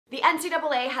The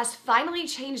NCAA has finally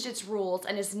changed its rules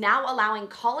and is now allowing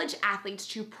college athletes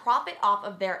to profit off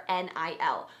of their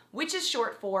NIL, which is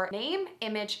short for name,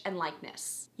 image, and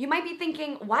likeness. You might be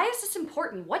thinking, why is this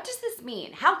important? What does this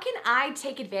mean? How can I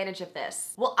take advantage of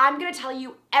this? Well, I'm gonna tell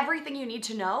you everything you need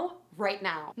to know right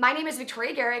now. My name is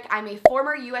Victoria Garrick. I'm a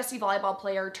former USC volleyball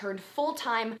player turned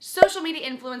full-time social media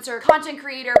influencer, content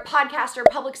creator, podcaster,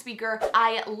 public speaker.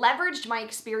 I leveraged my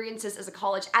experiences as a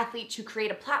college athlete to create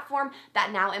a platform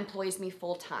that now employs me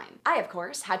full-time. I, of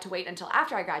course, had to wait until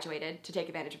after I graduated to take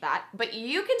advantage of that, but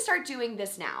you can start doing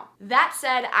this now. That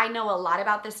said, I know a lot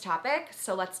about this topic,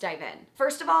 so let's dive in.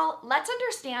 First of all, let's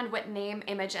understand what name,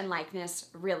 image, and likeness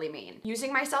really mean.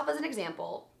 Using myself as an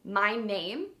example, my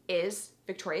name is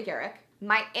Victoria Garrick.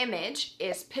 My image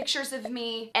is pictures of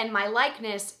me, and my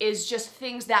likeness is just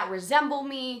things that resemble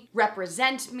me,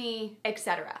 represent me,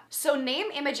 etc. So name,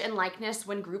 image, and likeness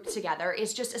when grouped together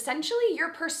is just essentially your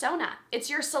persona.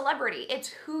 It's your celebrity. It's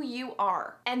who you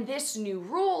are. And this new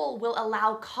rule will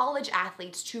allow college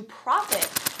athletes to profit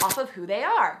off of who they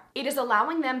are. It is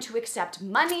allowing them to accept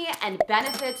money and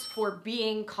benefits for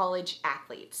being college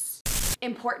athletes.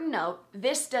 Important note,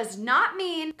 this does not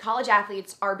mean college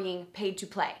athletes are being paid to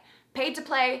play. Paid to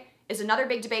play is another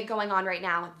big debate going on right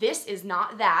now. This is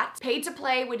not that. Paid to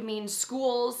play would mean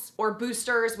schools or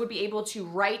boosters would be able to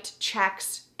write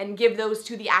checks and give those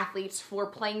to the athletes for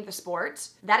playing the sport.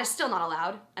 That is still not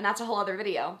allowed, and that's a whole other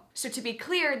video. So to be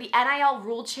clear, the NIL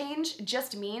rule change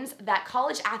just means that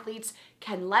college athletes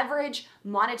can leverage,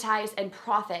 monetize, and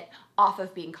profit off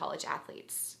of being college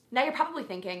athletes. Now you're probably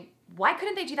thinking, why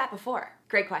couldn't they do that before?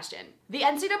 Great question. The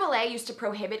NCAA used to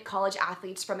prohibit college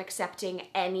athletes from accepting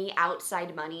any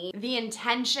outside money. The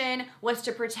intention was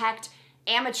to protect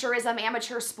amateurism,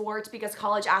 amateur sports, because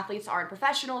college athletes aren't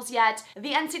professionals yet.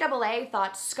 The NCAA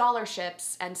thought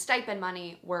scholarships and stipend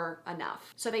money were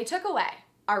enough. So they took away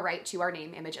our right to our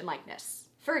name, image, and likeness.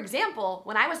 For example,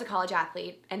 when I was a college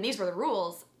athlete, and these were the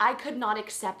rules, I could not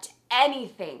accept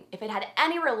anything if it had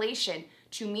any relation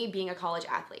to me being a college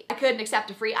athlete. I couldn't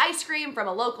accept a free ice cream from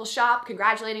a local shop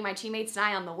congratulating my teammates and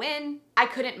I on the win. I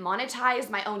couldn't monetize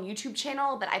my own YouTube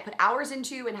channel that I put hours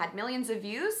into and had millions of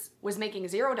views, was making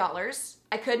 $0.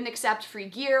 I couldn't accept free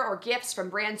gear or gifts from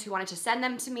brands who wanted to send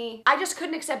them to me. I just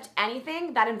couldn't accept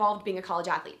anything that involved being a college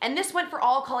athlete. And this went for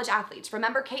all college athletes.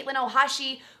 Remember Caitlin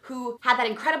Ohashi, who had that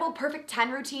incredible Perfect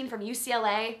 10 routine from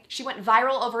UCLA? She went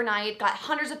viral overnight, got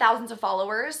hundreds of thousands of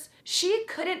followers. She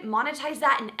couldn't monetize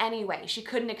that in any way. She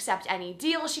couldn't accept any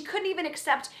deal. She couldn't even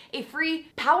accept a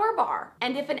free power bar.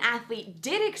 And if an athlete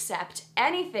did accept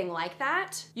anything like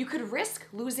that, you could risk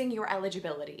losing your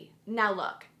eligibility. Now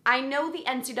look, I know the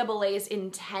NCAA's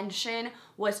intention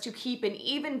was to keep an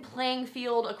even playing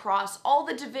field across all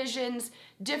the divisions,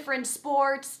 different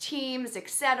sports, teams,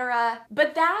 etc.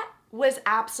 But that was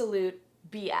absolute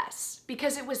BS,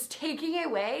 because it was taking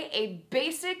away a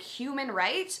basic human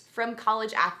right from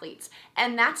college athletes,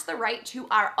 and that's the right to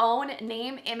our own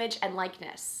name, image, and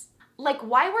likeness. Like,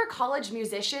 why were college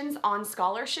musicians on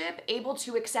scholarship able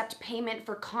to accept payment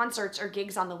for concerts or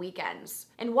gigs on the weekends?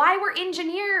 And why were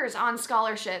engineers on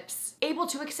scholarships able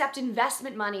to accept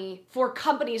investment money for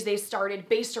companies they started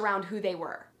based around who they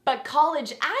were? But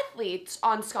college athletes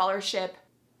on scholarship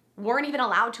weren't even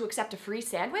allowed to accept a free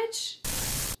sandwich?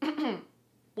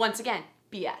 Once again,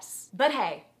 BS. But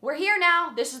hey, we're here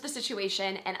now, this is the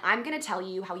situation, and I'm gonna tell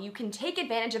you how you can take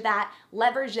advantage of that,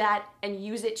 leverage that, and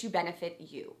use it to benefit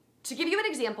you. To give you an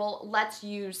example, let's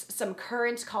use some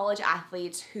current college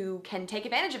athletes who can take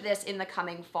advantage of this in the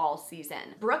coming fall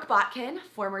season. Brooke Botkin,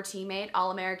 former teammate,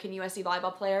 All-American USC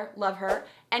volleyball player, love her,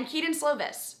 and Keaton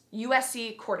Slovis,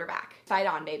 USC quarterback. Fight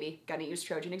on, baby. Gonna use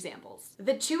Trojan examples.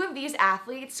 The two of these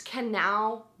athletes can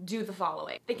now do the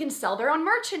following. They can sell their own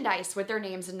merchandise with their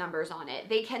names and numbers on it.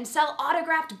 They can sell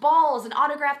autographed balls and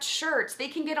autographed shirts. They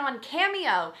can get on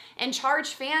Cameo and charge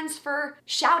fans for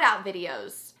shout-out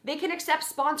videos. They can accept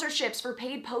sponsorships for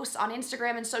paid posts on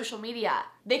Instagram and social media.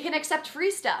 They can accept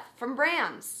free stuff from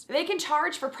brands. They can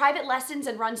charge for private lessons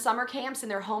and run summer camps in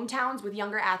their hometowns with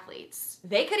younger athletes.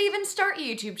 They could even start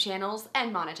YouTube channels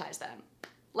and monetize them.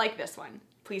 Like this one.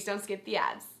 Please don't skip the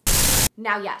ads.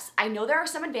 Now, yes, I know there are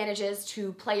some advantages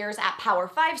to players at Power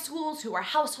 5 schools who are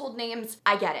household names.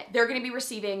 I get it. They're gonna be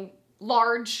receiving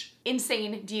large,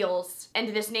 insane deals,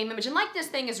 and this name, image, and likeness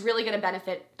thing is really gonna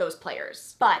benefit those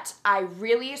players. But I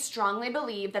really strongly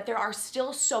believe that there are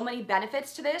still so many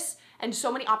benefits to this and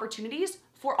so many opportunities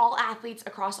for all athletes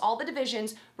across all the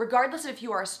divisions, regardless of if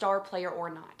you are a star player or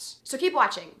not. So keep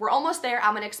watching. We're almost there.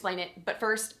 I'm gonna explain it, but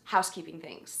first, housekeeping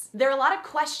things. There are a lot of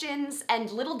questions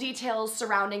and little details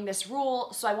surrounding this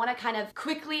rule, so I wanna kind of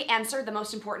quickly answer the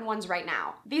most important ones right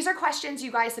now. These are questions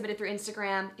you guys submitted through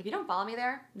Instagram. If you don't follow me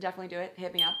there, definitely do it.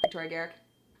 Hit me up, Victoria Garrick.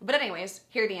 But anyways,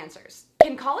 here are the answers.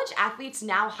 Can college athletes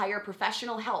now hire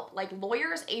professional help like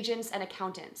lawyers, agents, and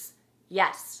accountants?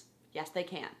 Yes. Yes, they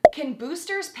can. Can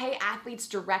boosters pay athletes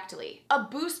directly? A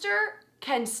booster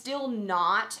can still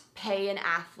not pay an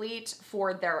athlete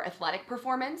for their athletic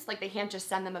performance. Like, they can't just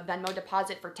send them a Venmo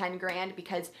deposit for 10 grand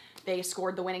because they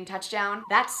scored the winning touchdown.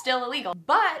 That's still illegal.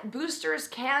 But boosters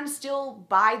can still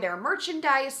buy their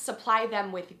merchandise, supply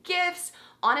them with gifts.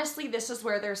 Honestly, this is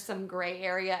where there's some gray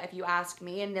area if you ask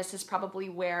me, and this is probably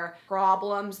where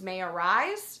problems may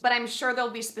arise, but I'm sure there'll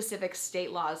be specific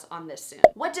state laws on this soon.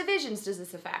 What divisions does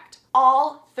this affect?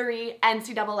 All 3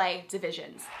 NCAA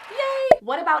divisions. Yay!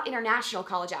 What about international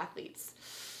college athletes?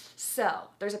 So,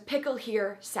 there's a pickle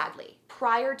here, sadly.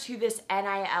 Prior to this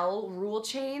NIL rule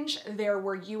change, there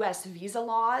were US visa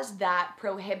laws that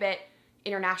prohibit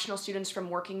international students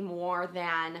from working more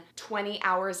than 20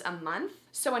 hours a month.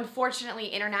 So unfortunately,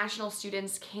 international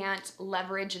students can't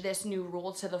leverage this new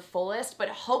rule to the fullest, but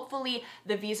hopefully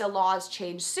the visa laws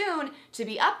change soon to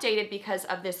be updated because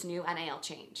of this new NIL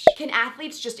change. Can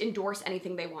athletes just endorse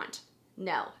anything they want?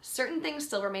 No. Certain things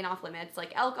still remain off limits,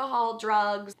 like alcohol,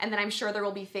 drugs, and then I'm sure there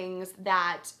will be things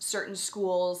that certain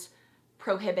schools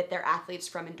prohibit their athletes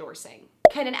from endorsing.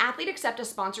 Can an athlete accept a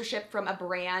sponsorship from a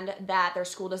brand that their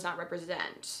school does not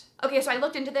represent? Okay, so I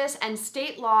looked into this, and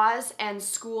state laws and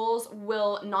schools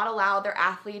will not allow their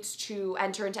athletes to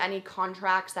enter into any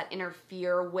contracts that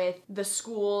interfere with the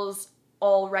school's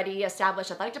already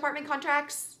established athletic department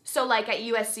contracts. So like at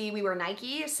USC, we were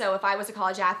Nike, so if I was a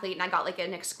college athlete and I got like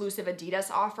an exclusive Adidas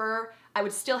offer, I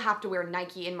would still have to wear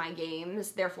Nike in my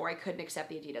games, therefore I couldn't accept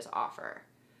the Adidas offer.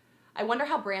 I wonder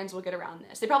how brands will get around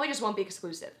this. They probably just won't be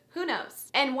exclusive. Who knows?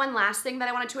 And one last thing that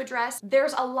I wanted to address,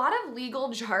 there's a lot of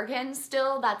legal jargon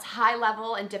still that's high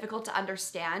level and difficult to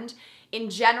understand. In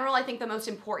general, I think the most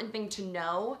important thing to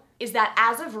know is that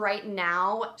as of right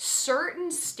now, certain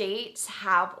states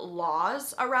have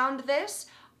laws around this,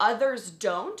 others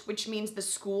don't, which means the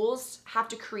schools have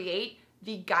to create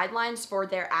the guidelines for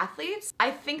their athletes.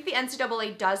 I think the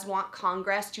NCAA does want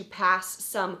Congress to pass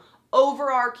some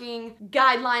overarching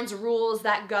guidelines, rules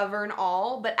that govern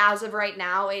all, but as of right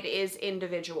now, it is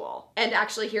individual. And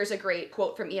actually, here's a great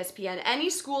quote from ESPN. Any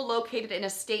school located in a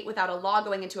state without a law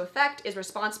going into effect is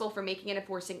responsible for making and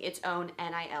enforcing its own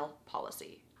NIL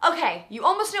policy. Okay, you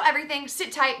almost know everything.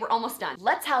 Sit tight, we're almost done.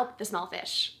 Let's help the small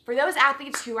fish. For those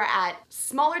athletes who are at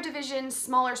smaller divisions,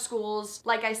 smaller schools,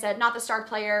 like I said, not the star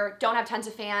player, don't have tons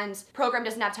of fans, program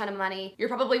doesn't have a ton of money, you're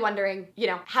probably wondering,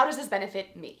 how does this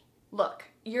benefit me? Look,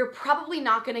 you're probably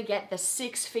not gonna get the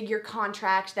 6-figure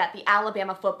contract that the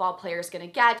Alabama football player is gonna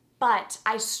get, but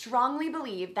I strongly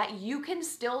believe that you can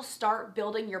still start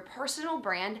building your personal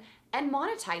brand and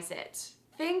monetize it.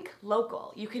 Think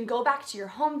local. You can go back to your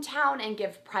hometown and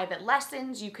give private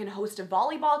lessons. You can host a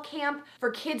volleyball camp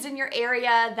for kids in your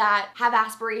area that have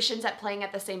aspirations at playing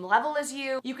at the same level as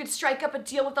you. You could strike up a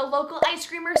deal with a local ice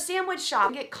cream or sandwich shop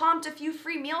and get comped a few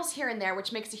free meals here and there,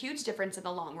 which makes a huge difference in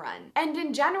the long run. And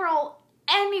in general,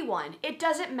 anyone, it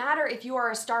doesn't matter if you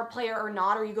are a star player or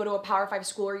not, or you go to a Power 5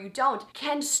 school or you don't,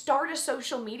 can start a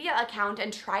social media account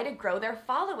and try to grow their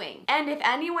following. And if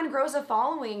anyone grows a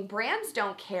following, brands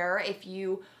don't care if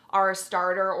you are a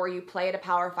starter or you play at a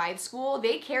Power 5 school.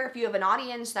 They care if you have an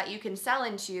audience that you can sell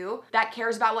into that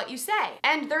cares about what you say.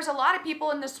 And there's a lot of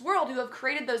people in this world who have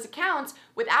created those accounts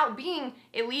without being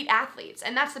elite athletes.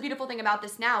 And that's the beautiful thing about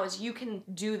this now is you can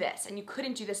do this and you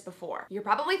couldn't do this before. You're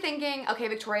probably thinking, okay,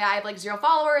 Victoria, I have like 0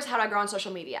 followers. How do I grow on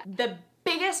social media? The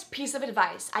biggest piece of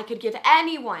advice I could give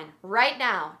anyone right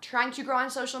now trying to grow on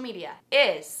social media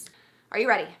is, are you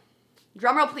ready?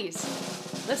 Drum roll, please.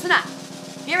 Listen up.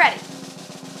 Get ready.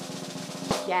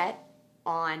 Get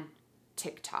on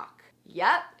TikTok.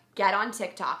 Yep, get on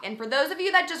TikTok. And for those of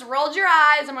you that just rolled your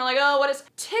eyes and were like, oh, what is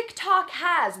TikTok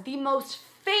has the most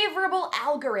favorable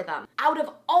algorithm out of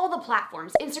all the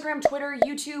platforms. Instagram, Twitter,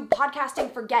 YouTube,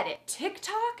 podcasting, forget it.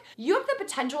 TikTok, you have the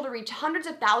potential to reach hundreds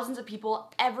of thousands of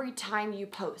people every time you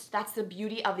post. That's the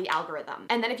beauty of the algorithm.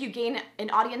 And then if you gain an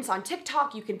audience on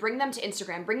TikTok, you can bring them to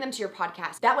Instagram, bring them to your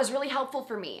podcast. That was really helpful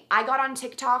for me. I got on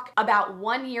TikTok about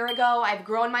 1 year ago. I've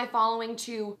grown my following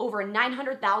to over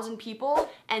 900,000 people,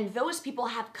 and those people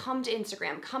have come to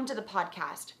Instagram, come to the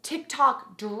podcast.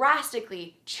 TikTok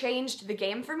drastically changed the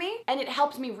game for me, and it helped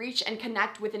helps me reach and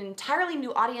connect with an entirely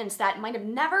new audience that might have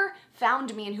never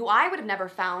found me and who I would have never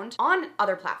found on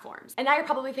other platforms. And now you're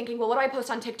probably thinking, well, what do I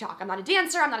post on TikTok? I'm not a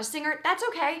dancer, I'm not a singer. That's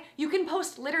okay. You can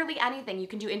post literally anything. You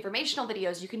can do informational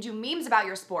videos, you can do memes about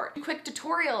your sport, quick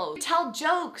tutorials, tell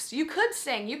jokes, you could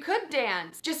sing, you could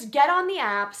dance. Just get on the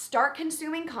app, start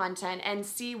consuming content, and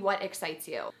see what excites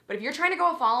you. But if you're trying to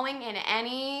grow a following in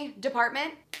any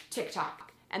department,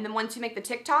 TikTok. And then once you make the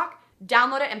TikTok,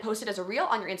 download it and post it as a reel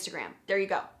on your Instagram. There you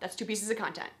go. That's 2 pieces of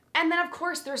content. And then of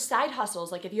course there's side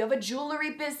hustles, like if you have a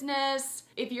jewelry business,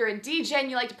 if you're a DJ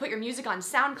and you like to put your music on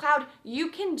SoundCloud, you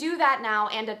can do that now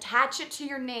and attach it to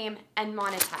your name and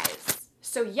monetize.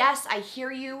 So yes, I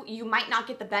hear you. You might not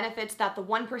get the benefits that the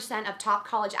 1% of top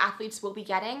college athletes will be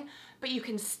getting, but you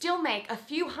can still make a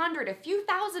few hundred, a few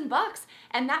 $1,000s,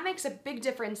 and that makes a big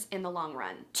difference in the long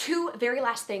run. 2 very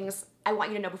last things I want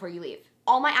you to know before you leave.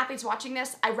 All my athletes watching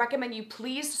this, I recommend you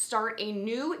please start a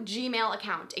new Gmail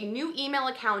account, a new email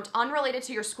account unrelated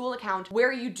to your school account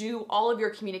where you do all of your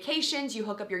communications, you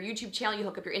hook up your YouTube channel, you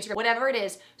hook up your Instagram, whatever it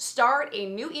is. Start a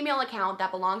new email account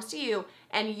that belongs to you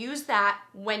and use that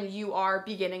when you are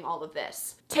beginning all of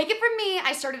this. Take it from me,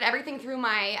 I started everything through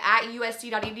my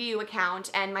 @usc.edu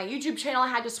account, and my YouTube channel, I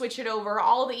had to switch it over.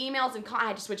 All the emails and I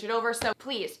had to switch it over. So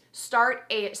please start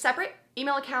a separate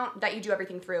email account that you do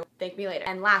everything through. Thank me later.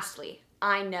 And lastly,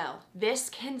 I know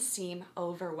this can seem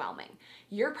overwhelming.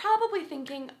 You're probably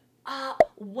thinking,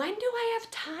 when do I have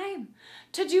time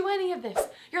to do any of this?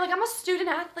 You're like, I'm a student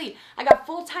athlete. I got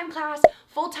full-time class,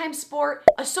 full-time sport,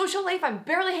 a social life I'm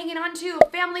barely hanging on to, a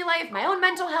family life, my own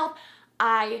mental health.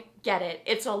 I get it.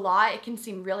 It's a lot. It can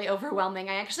seem really overwhelming.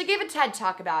 I actually gave a TED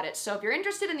Talk about it, so if you're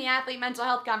interested in the athlete mental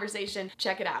health conversation,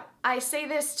 check it out. I say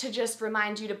this to just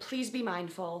remind you to please be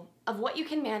mindful of what you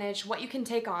can manage, what you can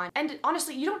take on. And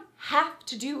honestly, you don't have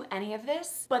to do any of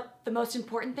this, but the most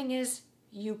important thing is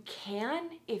you can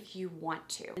if you want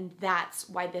to. And that's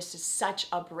why this is such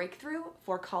a breakthrough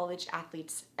for college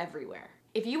athletes everywhere.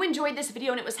 If you enjoyed this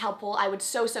video and it was helpful, I would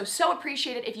so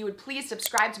appreciate it if you would please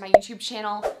subscribe to my YouTube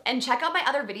channel and check out my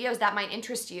other videos that might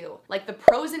interest you, like the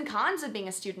pros and cons of being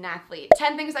a student athlete,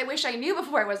 10 things I wish I knew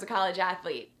before I was a college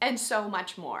athlete, and so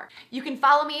much more. You can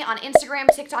follow me on Instagram,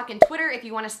 TikTok, and Twitter if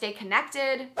you want to stay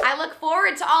connected. I look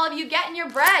forward to all of you getting your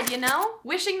bread, you know?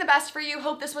 Wishing the best for you.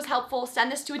 Hope this was helpful.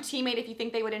 Send this to a teammate if you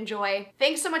think they would enjoy.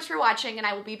 Thanks so much for watching, and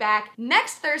I will be back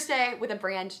next Thursday with a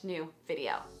brand new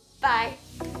video. Bye.